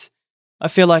always. I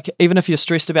feel like even if you're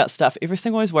stressed about stuff,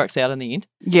 everything always works out in the end.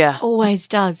 Yeah. Always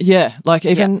does. Yeah, like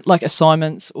even like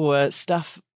assignments or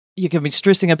stuff, you can be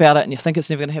stressing about it and you think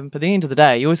it's never going to happen. But at the end of the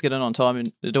day, you always get in on time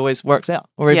and it always works out.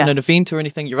 Or even Yeah. an event or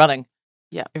anything you're running.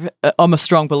 Yeah. I'm a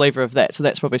strong believer of that. So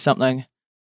that's probably something.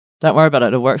 Don't worry about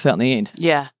it. It works out in the end.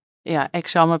 Yeah. Yeah.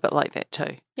 Actually, I'm a bit like that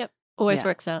too. Always Yeah.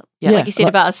 works out. Yeah. Like you said Like-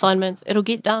 about assignments, it'll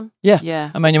get done. Yeah.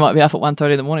 I mean, you might be up at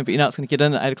 1:30 in the morning, but you know it's going to get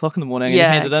in at 8 o'clock in the morning and Yeah,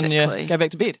 you hand it in and exactly. you go back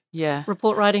to bed. Yeah.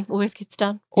 Report writing always gets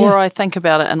done. Or I think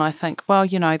about it and I think, well,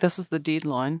 you know, this is the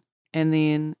deadline. And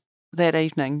then that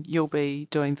evening, you'll be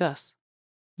doing this,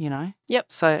 you know? Yep.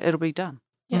 So it'll be done.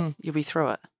 Yep. Mm. You'll be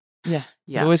through it. Yeah.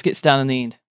 Yeah. It always gets done in the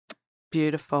end.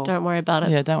 Beautiful. Don't worry about it.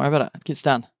 Yeah, don't worry about it. It gets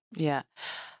done. Yeah.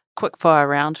 Quick fire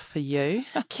round for you,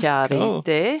 Kiari Cool.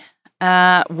 there.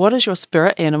 What is your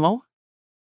spirit animal?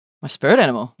 My spirit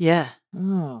animal. Yeah.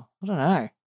 Oh, I don't know.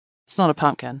 It's not a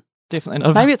pumpkin. Definitely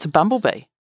not. Maybe it's a bumblebee.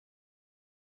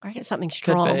 I reckon it's something Could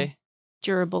strong, be.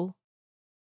 durable,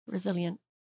 resilient.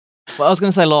 Well, I was going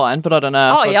to say lion, but I don't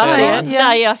know. Oh, if yeah, I'd I be see a it. lion.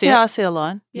 No, yeah, I see it. I see a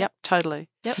lion. Yep, totally.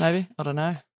 Maybe. I don't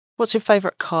know. What's your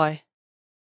favourite kai?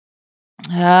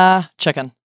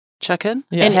 Chicken. Chicken?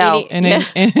 Yeah. And How?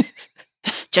 any-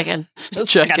 Chicken. Just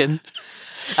Chicken.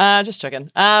 Just chicken.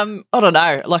 I don't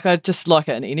know. Like, I just like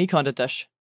it in any kind of dish.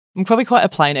 I'm probably quite a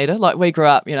plain eater. Like, we grew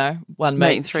up, one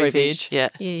meat, and three veg. Yeah.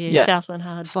 Yeah. Southland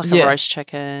hard. It's like Yeah. a roast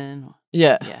chicken.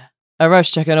 Yeah. Yeah. A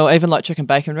roast chicken, or even like chicken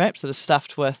bacon wraps that are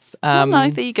stuffed with. Oh, no,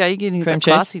 there you go. You're getting a cream bit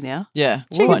cheese. classy now. Yeah,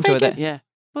 Chicken quite enjoy bacon. that. Yeah.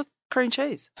 With cream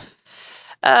cheese.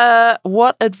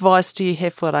 What advice do you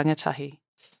have for rangatahi?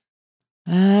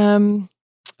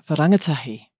 For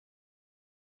rangatahi,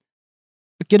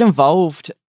 get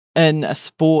involved in a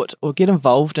sport or get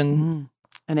involved in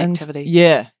An in- activity.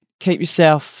 Yeah, keep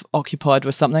yourself occupied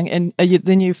with something, and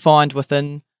then you find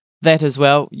within that as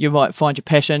well, you might find your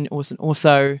passion,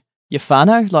 also your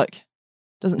whānau. Like,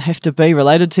 doesn't have to be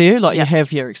related to you. Like, Yeah. you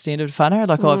have your extended whānau.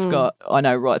 Like, I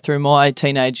know right through my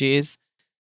teenage years,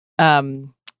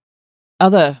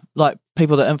 other like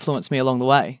people that influenced me along the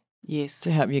way Yes.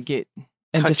 to help you get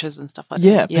and Coaches just and stuff like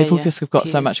yeah, that. people just have got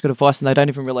so Peers. much good advice and they don't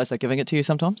even realize they're giving it to you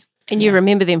sometimes. And you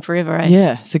remember them forever, eh?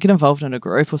 Yeah, so get involved in a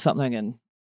group or something, and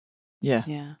Yeah.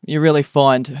 you really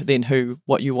find then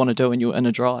what you want to do in your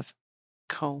inner drive.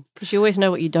 Cool. Because you always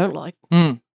know what you don't like.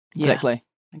 Yeah. Exactly.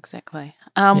 Exactly.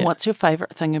 Yeah. What's your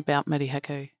favourite thing about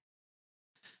Mirihiku?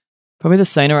 Probably the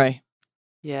scenery.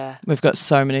 Yeah. We've got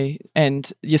so many,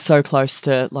 and you're so close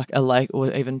to like a lake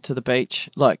or even to the beach.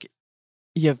 Like,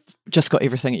 you've just got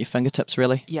everything at your fingertips,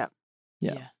 really. Yeah.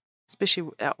 Yeah. Especially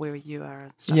out where you are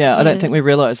and stuff. Yeah, I Yeah. don't think we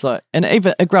realise, like, and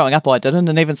even growing up I didn't,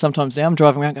 and even sometimes now I'm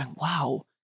driving around going, wow,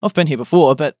 I've been here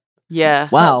before, but Yeah.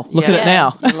 wow, look at it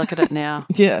now. You look at it now.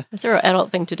 Yeah. It's a real adult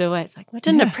thing to do, eh? It's like, I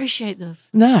didn't Yeah. appreciate this.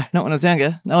 No, not when I was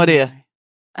younger. No idea.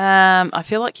 I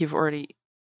feel like you've already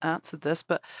answered this,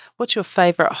 but what's your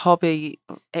favourite hobby,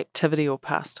 activity, or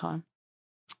pastime?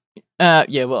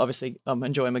 Yeah, well, obviously I'm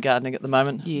enjoying my gardening at the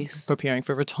moment. Yes. Preparing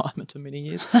for retirement in many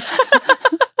years.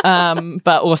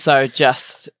 But also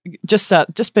just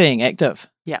being active.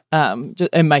 Yeah.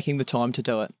 And making the time to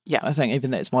do it. Yeah. I think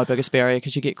even that's my biggest barrier,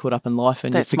 because you get caught up in life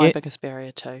and That's you my forget. biggest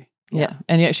barrier too. Yeah.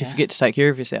 And you actually Yeah. forget to take care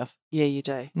of yourself. Yeah, you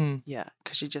do. Mm. Yeah,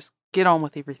 because you just get on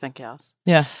with everything else.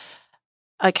 Yeah.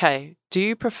 Okay, do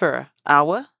you prefer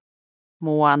awa,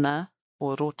 moana,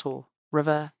 or roto,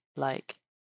 river, lake,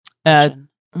 Uh,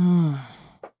 ocean?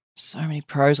 So many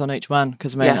pros on each one,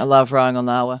 because Yeah. I love rowing on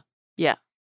the awa. Yeah.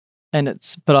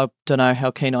 But I don't know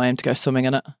how keen I am to go swimming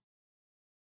in it.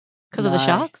 Because of the No.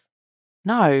 sharks?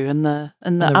 No, in the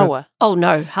the awa. Oh,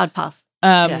 no. Hard pass.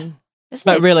 Um, Isn't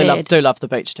but that really sad? do love the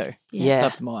beach too. Yeah.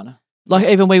 Love the moana. Like,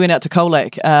 even we went out to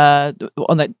Colac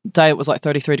on that day, it was like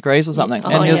 33 degrees or something, Oh,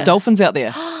 and there was yeah. dolphins out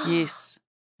there. Yes.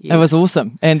 It was Yes.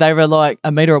 awesome, and they were like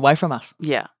a metre away from us.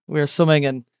 Yeah. We were swimming,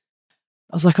 and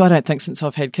I was like, I don't think since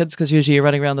I've had kids, because usually you're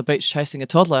running around the beach chasing a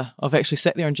toddler, I've actually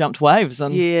sat there and jumped waves,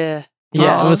 and Yeah.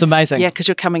 it was amazing. Yeah, because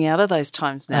you're coming out of those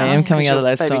times now. I am coming 'cause out of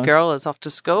your those baby times. girl is off to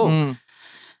school. Mm,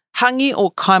 Hangi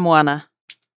or kaimoana?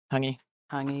 honey.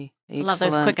 Hangi. Love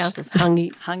those quick Excellent. answers.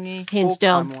 Hangi. Hangi Hands or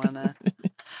down. kaimoana.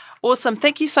 Awesome.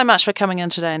 Thank you so much for coming in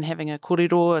today and having a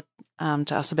kōrero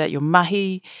to us about your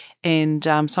mahi and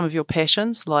some of your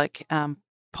passions, like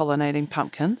pollinating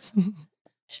pumpkins.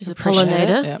 She's a Appreciate it.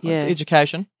 pollinator. Yeah, Yeah. it's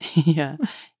education. Yeah.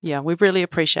 Yeah, we really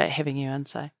appreciate having you in.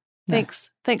 So No.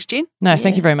 thanks, Jen. No,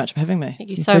 thank Yeah. you very much for having me.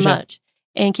 Thank you It's so a pleasure. much.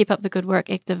 And keep up the good work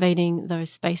activating those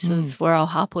spaces for our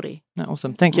hapori. No,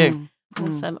 awesome. Thank you. Mm.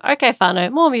 Awesome. Okay,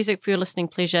 whānau, more music for your listening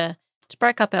pleasure. To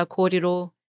break up our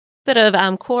kōrero, bit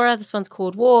of kora. This one's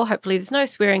called War. Hopefully there's no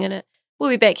swearing in it. We'll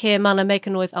be back here, Mana Make a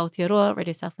Noise Aotearoa,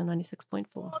 Radio Southland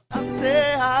 96.4. I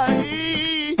say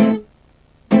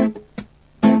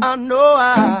I know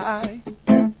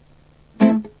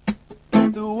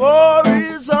the war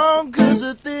is on 'cause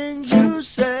of things you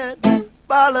said.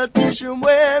 Politician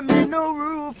wear me no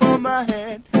roof on my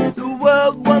head. The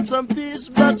world wants some peace,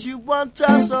 but you want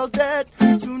us all dead.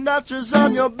 2 notches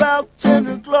on your belt and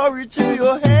a glory to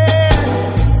your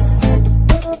head.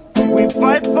 We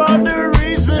fight for the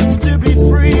reasons to be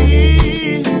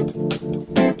free.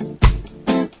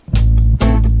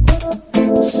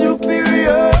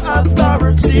 Superior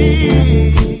authority.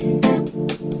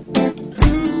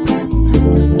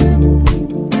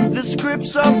 The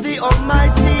scripts of the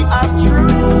Almighty are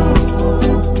true.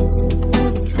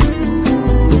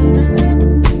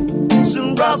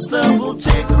 Soon Rasta will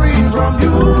take greed from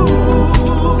you.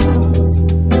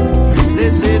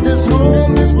 They say this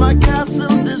home is my castle,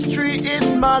 this tree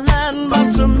is my land,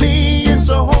 but to me it's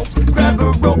a hope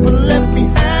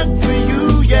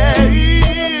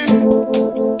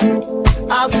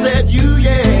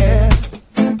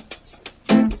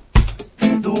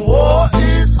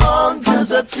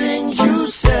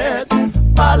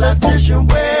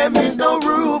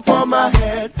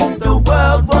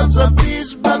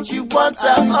you want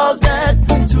us all dead.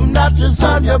 2 notches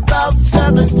on your belt,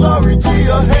 sending glory to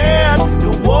your head.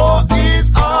 The war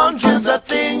is on, 'cause the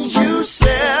things you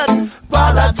said.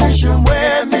 Politician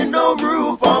wear me no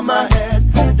roof on my head.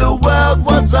 The world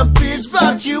wants a peace,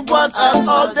 but you want us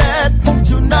all dead.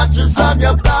 2 notches on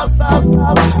your belt.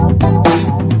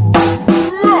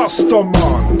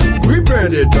 Rastaman, we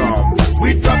bed it down.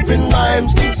 We dropping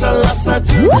limes, King Selassie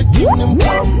till the kingdom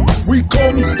come. We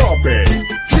come stop it.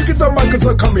 Trick it the mic 'cause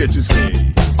I come here to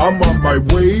stay. I'm on my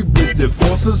way with the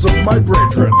forces of my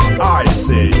brethren. I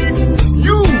say,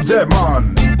 you there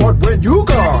man, but when you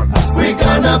gone, We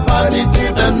gonna party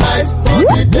till the night for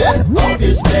the death of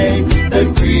his day. The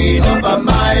greed of a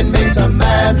mind makes a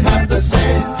man have to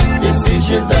say.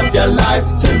 Decisions of your life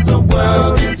turns the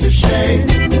world into shame.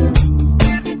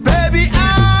 Baby,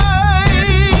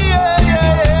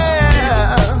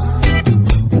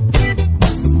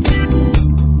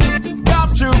 got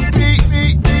to be.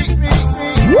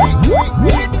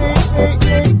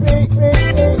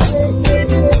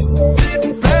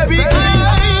 Baby,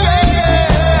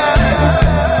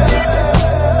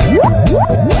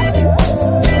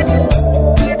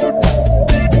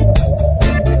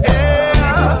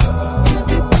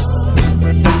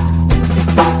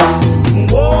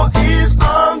 war is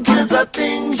on 'cause the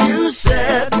things you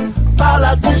said.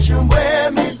 Politician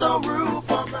wear means no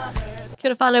roof on my head.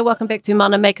 Kia ora whanau, welcome back to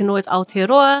Mana Make a Noise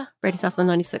Aotearoa, Radio Southland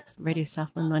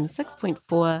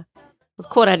 96.4, with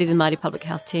Kōrere the Māori Public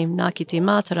Health Team, Ngā Ki Te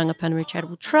Mātauranga Pounamu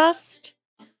Charitable Trust.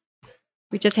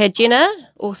 We just had Jenna,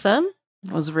 awesome.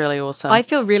 It was really awesome. I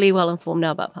feel really well informed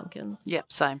now about pumpkins. Yep,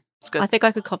 same. It's good. I think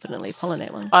I could confidently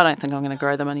pollinate one. I don't think I'm going to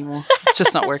grow them anymore. It's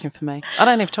just not working for me. I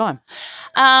don't have time.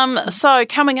 So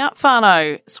coming up,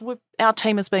 whānau, our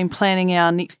team has been planning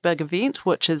our next big event,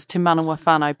 which is Te Manawa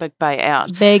Whānau Big Bay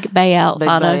Out. Big Bay Out, Big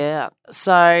whānau. Bay Out.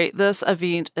 So this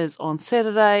event is on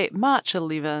Saturday, March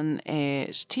 11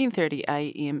 at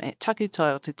 10:30am at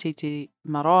Takutau Te Titi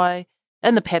Marae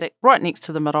in the paddock right next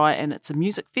to the marae, and it's a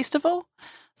music festival.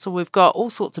 So we've got all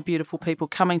sorts of beautiful people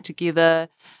coming together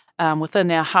within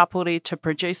our hapori to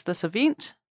produce this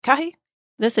event. Kahi?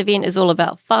 This event is all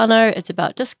about whānau. It's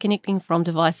about disconnecting from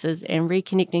devices and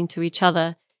reconnecting to each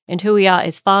other and who we are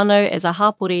as whānau, as a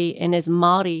hapori, and as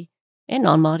Māori and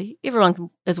non-Māori.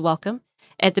 Everyone is welcome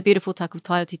at the beautiful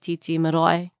Takutau Te Titi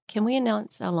Marae. Can we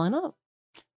announce our lineup?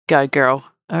 Go, girl.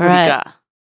 All What do you right. got?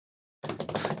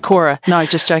 Cora. No,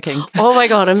 just joking. Oh my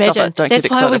God, Stop imagine. it. Don't That's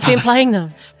get why excited we've been about it. playing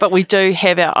them. But we do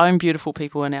have our own beautiful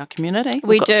people in our community. We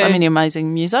We've got do. so many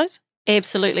amazing musos.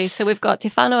 Absolutely. So we've got Te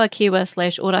Whanau Kiwa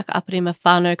 / Oraka Aparima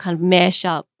Whānau kind of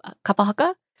mash-up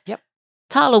kapahaka. Yep.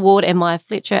 Tala Ward and Maya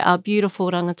Fletcher, our beautiful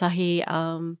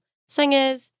rangatahi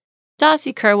singers.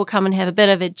 Darcy Kerr will come and have a bit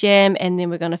of a jam, and then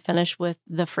we're going to finish with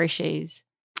the Freshies.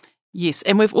 Yes,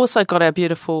 and we've also got our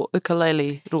beautiful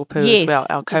ukulele rōpū as well,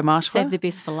 our Save kaumātua. the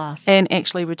best for last. And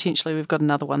actually, potentially, we've got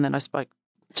another one that I spoke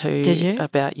to Did you?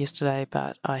 about yesterday,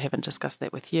 but I haven't discussed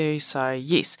that with you. So,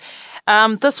 yes.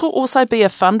 This will also be a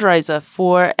fundraiser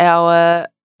for our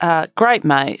great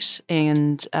mate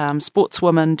and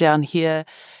sportswoman down here,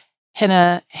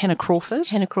 Hannah Crawford.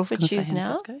 Hannah Crawford, I was gonna she's say Hannah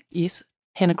now. Frisco. Yes,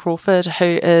 Hannah Crawford,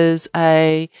 who is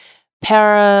a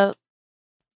para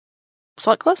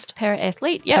cyclist,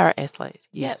 Para-athlete, yep. para-athlete,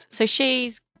 yes. Yep. So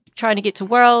she's trying to get to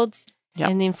Worlds, Yep.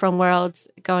 and then from Worlds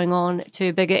going on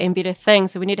to bigger and better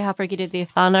things. So we need to help her get there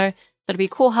whānau. So it'll be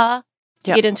koha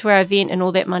to Yep. get into our event, and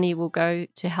all that money will go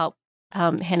to help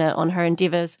Hannah on her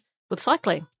endeavours with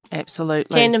cycling,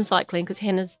 Absolutely. tandem cycling, because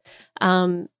Hannah's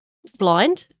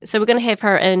blind. So we're going to have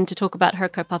her in to talk about her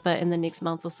kaupapa in the next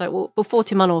month or so, or before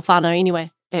Te Manawa Whānau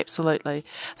anyway. Absolutely.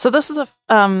 So this is a,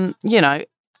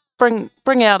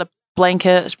 bring out a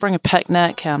blanket, bring a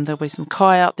picnic. There'll be some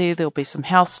kai out there. There'll be some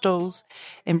health stools,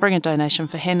 and bring a donation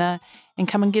for Hannah and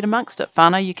come and get amongst it.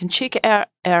 Whānau, you can check out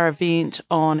our event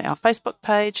on our Facebook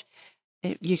page.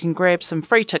 You can grab some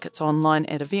free tickets online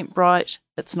at Eventbrite.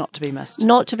 It's not to be missed.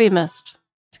 Not to be missed.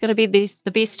 It's going to be the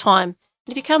best time.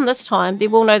 And if you come this time, then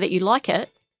we'll know that you like it.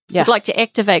 Yeah. You'd like to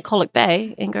activate Colic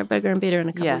Bay and go bigger and better in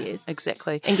a couple of years.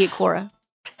 Exactly. And get Cora.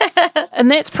 And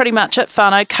that's pretty much it,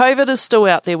 whānau. COVID is still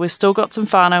out there. We've still got some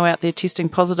whānau out there testing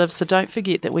positive, so don't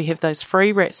forget that we have those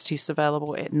free RATS tests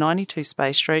available at 92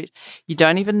 Space Street. You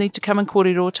don't even need to come and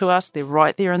kōrero to us. They're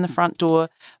right there in the front door.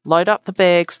 Load up the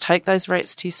bags, take those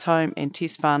RATS tests home, and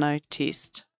test whānau,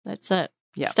 test. That's it.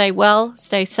 Yeah. Stay well,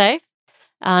 stay safe.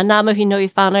 Nā mihi nui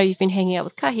whānau, you've been hanging out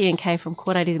with Kahi and Kay from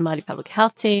Kōrere the Māori Public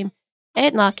Health Team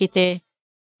at Ngā Kete.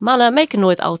 Mana, make a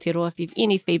noise Aotearoa. If you have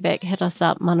any feedback, hit us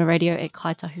up,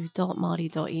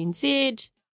 manaradio@kaitahu.māori.nz.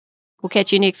 We'll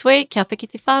catch you next week. Kia piki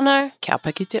te whānau. Kia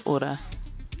piki te ora.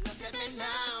 Look at me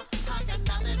now, I got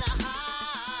nothing to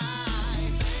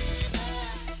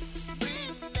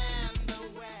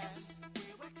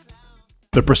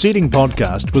The preceding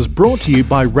podcast was brought to you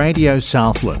by Radio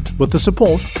Southland with the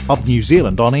support of New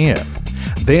Zealand On Air.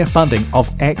 Their funding of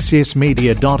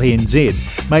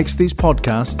accessmedia.nz makes these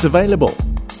podcasts available.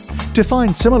 To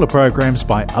find similar programs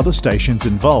by other stations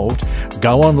involved,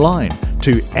 go online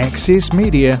to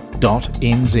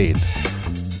accessmedia.nz.